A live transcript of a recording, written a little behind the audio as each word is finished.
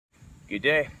Good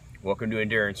day. Welcome to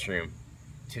Endurance Room.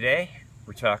 Today,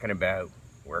 we're talking about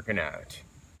working out.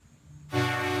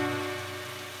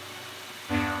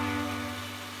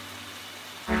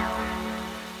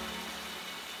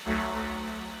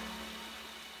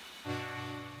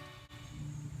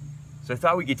 So I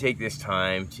thought we could take this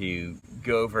time to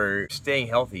go over staying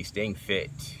healthy, staying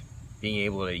fit, being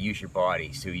able to use your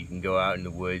body so you can go out in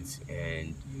the woods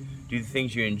and do the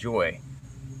things you enjoy.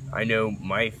 I know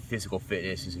my physical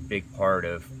fitness is a big part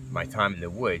of my time in the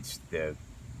woods. The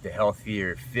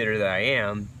healthier, fitter that I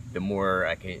am, the more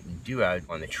I can do out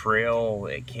on the trail,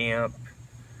 at camp.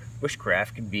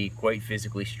 Bushcraft can be quite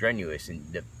physically strenuous, and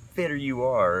the fitter you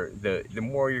are, the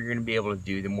more you're going to be able to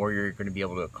do, the more you're going to be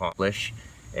able to accomplish.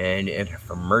 And if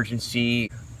an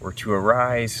emergency were to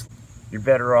arise, you're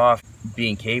better off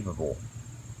being capable.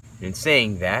 In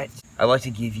saying that, I'd like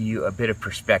to give you a bit of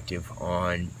perspective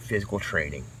on physical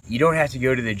training. You don't have to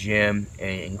go to the gym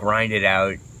and grind it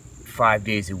out 5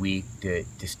 days a week to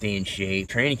stay in shape.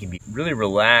 Training can be really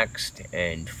relaxed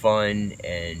and fun,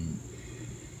 and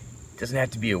it doesn't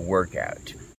have to be a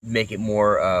workout. Make it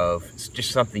more of just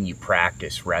something you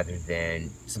practice rather than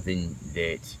something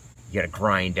that you gotta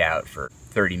grind out for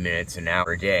 30 minutes, an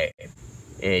hour a day.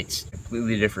 It's a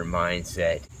completely different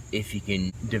mindset. If you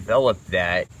can develop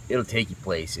that, it'll take you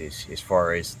places as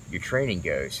far as your training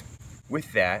goes.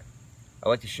 With that, I'd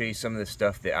like to show you some of the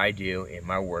stuff that I do in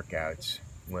my workouts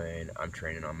when I'm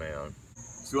training on my own.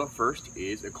 So up first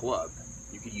is a club.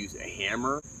 You could use a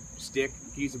hammer, stick,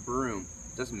 you could use a broom,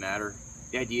 doesn't matter.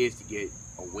 The idea is to get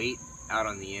a weight out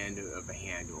on the end of a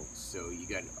handle, so you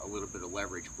got a little bit of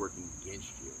leverage working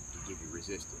against you to give you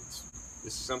resistance.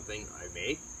 This is something I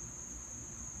make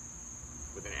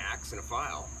with an axe and a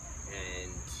file,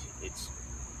 and it's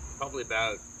probably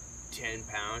about 10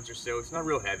 pounds or so. It's not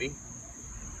real heavy.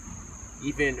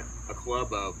 Even a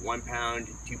club of 1 pound,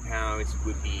 2 pounds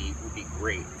would be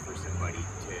great for somebody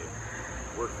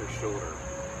to work their shoulder.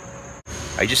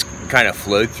 I just kind of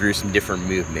flowed through some different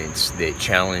movements that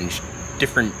challenge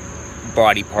different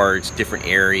body parts, different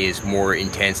areas more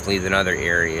intensely than other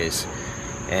areas.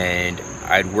 And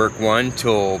I'd work one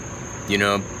till,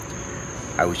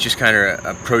 I was just kind of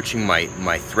approaching my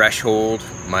threshold,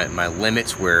 my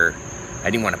limits where I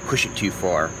didn't want to push it too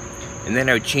far. And then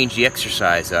I would change the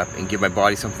exercise up and give my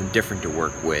body something different to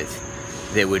work with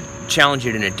that would challenge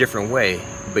it in a different way,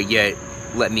 but yet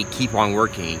let me keep on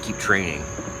working and keep training.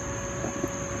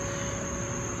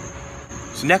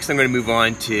 So next I'm going to move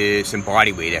on to some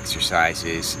body weight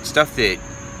exercises, stuff that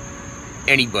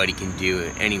anybody can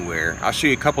do anywhere. I'll show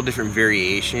you a couple different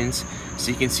variations so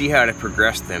you can see how to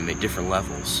progress them at different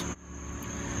levels.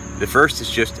 The first is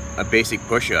just a basic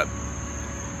push-up.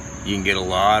 You can get a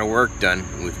lot of work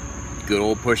done with good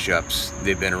old push-ups.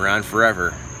 They've been around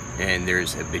forever, and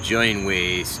there's a bajillion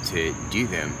ways to do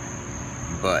them.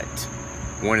 But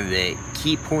one of the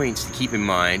key points to keep in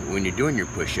mind when you're doing your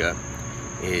push-up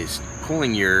is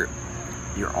pulling your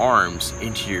arms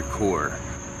into your core.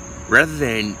 Rather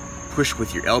than push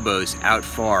with your elbows out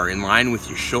far in line with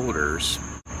your shoulders,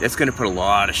 that's going to put a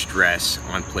lot of stress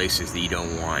on places that you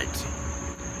don't want.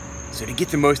 So to get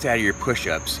the most out of your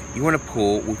push-ups, you want to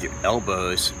pull with your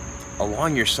elbows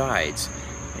along your sides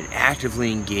and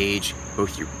actively engage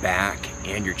both your back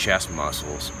and your chest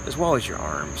muscles, as well as your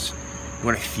arms. You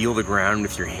want to feel the ground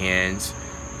with your hands.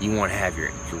 You want to have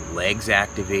your legs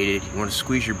activated. You want to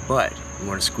squeeze your butt. You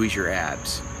want to squeeze your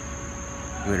abs.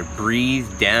 You want to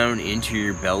breathe down into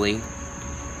your belly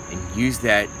and use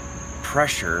that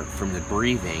pressure from the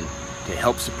breathing to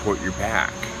help support your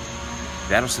back.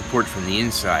 That'll support from the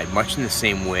inside, much in the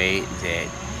same way that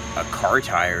a car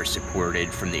tire is supported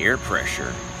from the air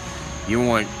pressure. You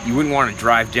wouldn't want to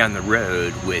drive down the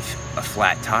road with a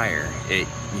flat tire.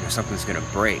 Something's going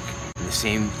to break. And the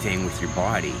same thing with your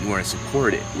body. You want to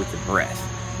support it with the breath.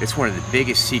 It's one of the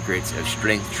biggest secrets of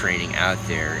strength training out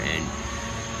there, and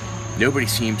nobody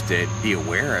seems to be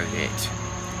aware of it,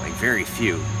 like very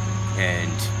few.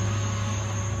 And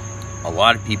a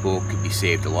lot of people could be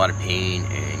saved a lot of pain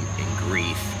and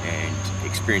grief and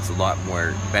experience a lot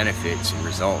more benefits and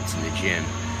results in the gym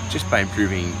just by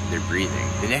improving their breathing.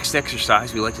 The next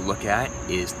exercise we like to look at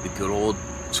is the good old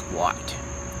squat.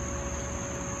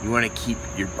 You want to keep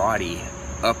your body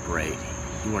upright.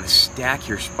 You want to stack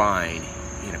your spine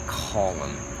in a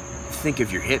column. Think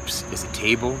of your hips as a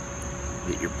table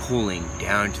that you're pulling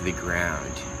down to the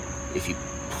ground. If you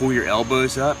pull your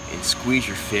elbows up and squeeze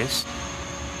your fists,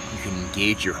 you can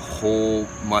engage your whole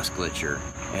musculature.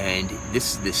 And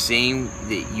this is the same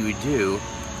that you would do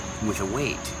with a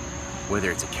weight,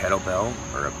 whether it's a kettlebell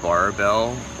or a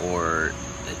barbell or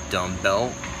a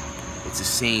dumbbell. It's the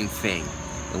same thing.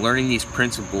 And learning these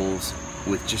principles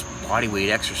with just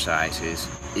bodyweight exercises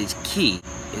is key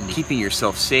in keeping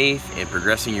yourself safe and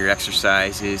progressing your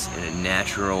exercises in a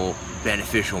natural,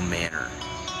 beneficial manner.